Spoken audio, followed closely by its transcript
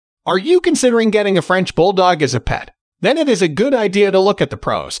Are you considering getting a French Bulldog as a pet? Then it is a good idea to look at the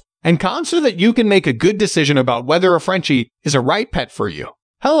pros and cons so that you can make a good decision about whether a Frenchie is a right pet for you.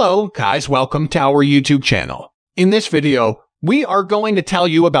 Hello guys, welcome to our YouTube channel. In this video, we are going to tell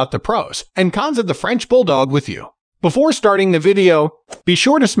you about the pros and cons of the French Bulldog with you. Before starting the video, be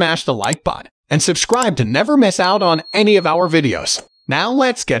sure to smash the like button and subscribe to never miss out on any of our videos. Now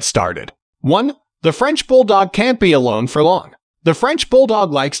let's get started. 1. The French Bulldog can't be alone for long. The French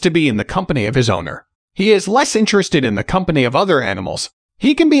Bulldog likes to be in the company of his owner. He is less interested in the company of other animals.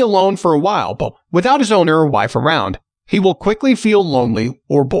 He can be alone for a while, but without his owner or wife around, he will quickly feel lonely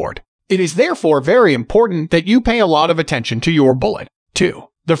or bored. It is therefore very important that you pay a lot of attention to your bullet. 2.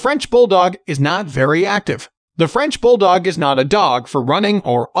 The French Bulldog is not very active. The French Bulldog is not a dog for running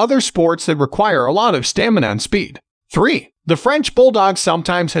or other sports that require a lot of stamina and speed. 3. The French Bulldog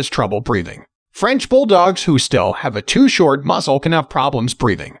sometimes has trouble breathing. French Bulldogs who still have a too short muzzle can have problems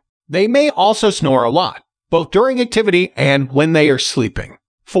breathing. They may also snore a lot, both during activity and when they are sleeping.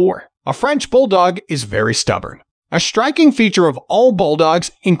 4. A French Bulldog is very stubborn. A striking feature of all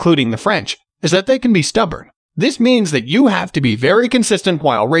Bulldogs, including the French, is that they can be stubborn. This means that you have to be very consistent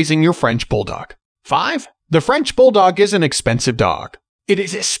while raising your French Bulldog. 5. The French Bulldog is an expensive dog. It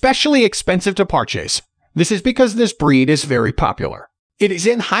is especially expensive to purchase. This is because this breed is very popular. It is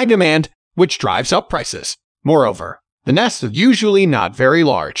in high demand, which drives up prices. Moreover, the nests are usually not very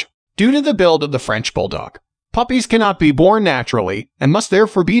large. Due to the build of the French Bulldog, puppies cannot be born naturally and must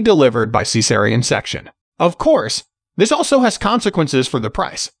therefore be delivered by cesarean section. Of course, this also has consequences for the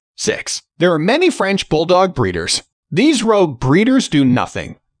price. 6. There are many French Bulldog breeders. These rogue breeders do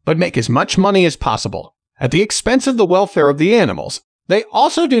nothing but make as much money as possible at the expense of the welfare of the animals. They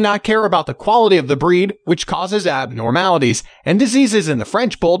also do not care about the quality of the breed, which causes abnormalities and diseases in the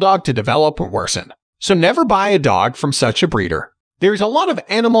French Bulldog to develop or worsen. So never buy a dog from such a breeder. There is a lot of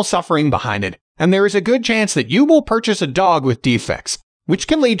animal suffering behind it, and there is a good chance that you will purchase a dog with defects, which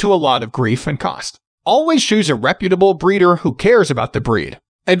can lead to a lot of grief and cost. Always choose a reputable breeder who cares about the breed.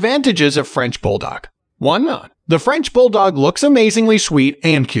 Advantages of French Bulldog. 1. The French Bulldog looks amazingly sweet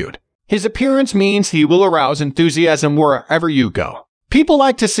and cute. His appearance means he will arouse enthusiasm wherever you go. People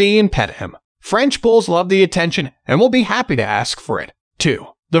like to see and pet him. French Bulls love the attention and will be happy to ask for it. 2.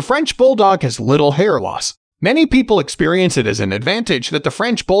 The French Bulldog has little hair loss. Many people experience it as an advantage that the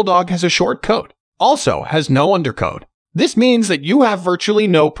French Bulldog has a short coat, also has no undercoat. This means that you have virtually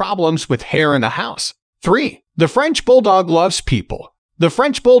no problems with hair in the house. 3. The French Bulldog loves people. The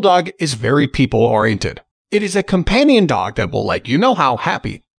French Bulldog is very people-oriented. It is a companion dog that will let you know how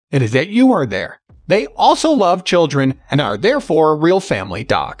happy it is that you are there. They also love children and are therefore a real family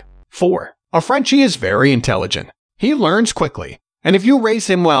dog. 4. A Frenchie is very intelligent. He learns quickly, and if you raise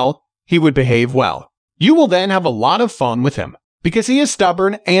him well, he would behave well. You will then have a lot of fun with him. Because he is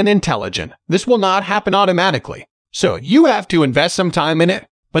stubborn and intelligent, this will not happen automatically. So you have to invest some time in it,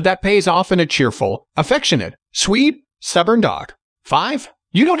 but that pays off in a cheerful, affectionate, sweet, stubborn dog. 5.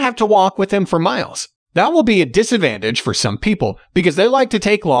 You don't have to walk with him for miles. That will be a disadvantage for some people because they like to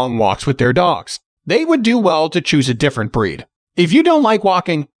take long walks with their dogs. They would do well to choose a different breed. If you don't like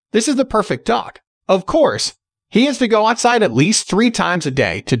walking, this is the perfect dog. Of course, he has to go outside at least 3 times a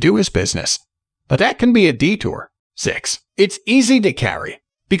day to do his business, but that can be a detour. 6. It's easy to carry.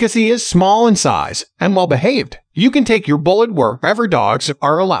 Because he is small in size and well-behaved, you can take your bullet wherever dogs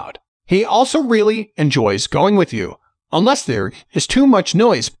are allowed. He also really enjoys going with you, unless there is too much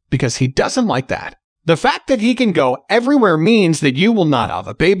noise because he doesn't like that. The fact that he can go everywhere means that you will not have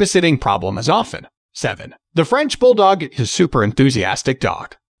a babysitting problem as often. 7. The French Bulldog is a super enthusiastic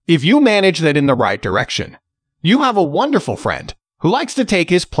dog. If you manage that in the right direction, you have a wonderful friend who likes to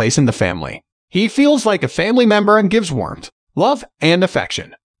take his place in the family. He feels like a family member and gives warmth, love, and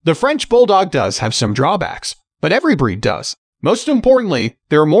affection. The French Bulldog does have some drawbacks, but every breed does. Most importantly,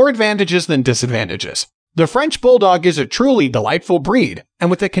 there are more advantages than disadvantages. The French Bulldog is a truly delightful breed, and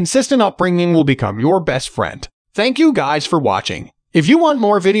with a consistent upbringing will become your best friend. Thank you guys for watching. If you want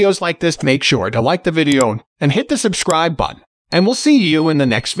more videos like this, make sure to like the video and hit the subscribe button, and we'll see you in the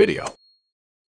next video.